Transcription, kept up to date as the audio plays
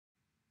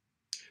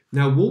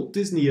Now, Walt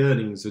Disney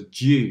earnings are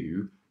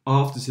due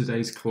after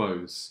today's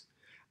close,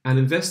 and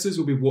investors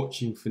will be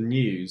watching for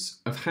news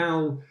of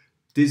how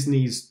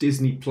Disney's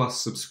Disney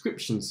Plus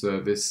subscription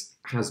service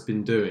has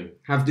been doing.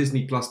 Have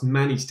Disney Plus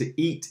managed to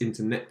eat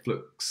into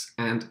Netflix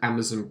and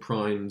Amazon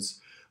Prime's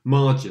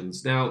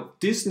margins? Now,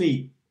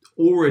 Disney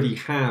already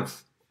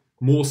have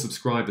more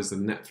subscribers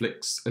than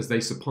Netflix, as they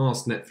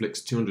surpassed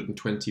Netflix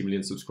 220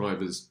 million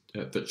subscribers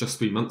just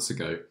 3 months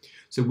ago.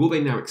 So will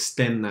they now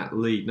extend that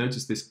lead?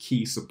 Notice this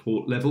key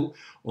support level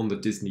on the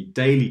Disney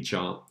daily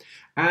chart.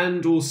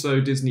 And also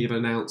Disney have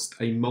announced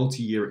a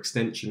multi-year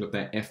extension of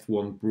their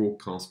F1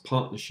 broadcast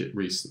partnership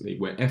recently,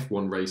 where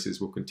F1 races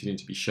will continue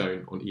to be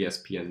shown on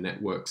ESPN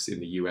networks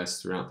in the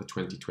US throughout the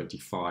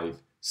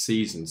 2025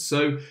 season.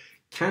 So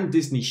can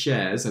Disney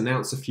shares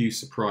announce a few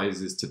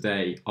surprises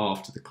today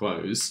after the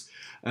close?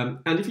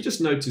 And if you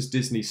just notice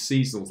Disney's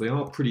seasonals, they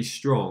are pretty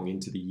strong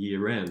into the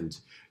year end.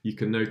 You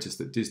can notice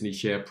that Disney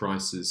share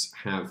prices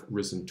have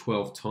risen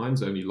 12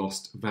 times, only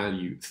lost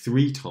value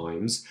 3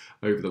 times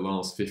over the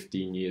last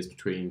 15 years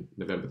between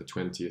November the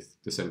 20th,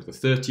 December the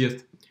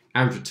 30th.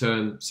 Average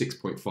return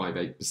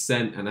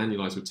 6.58%, and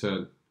annualized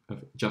return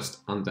of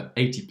just under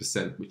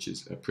 80%, which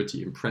is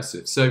pretty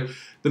impressive. So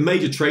the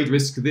major trade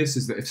risk of this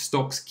is that if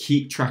stocks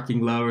keep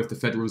tracking lower, if the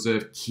Federal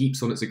Reserve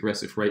keeps on its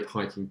aggressive rate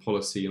hiking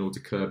policy in order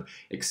to curb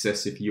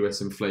excessive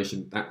US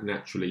inflation, that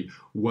naturally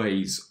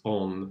weighs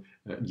on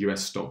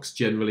US stocks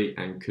generally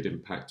and could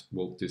impact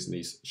Walt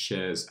Disney's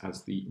shares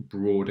as the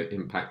broader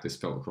impact is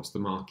felt across the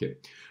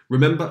market.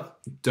 Remember,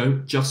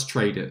 don't just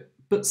trade it,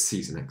 but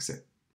Seasonax it.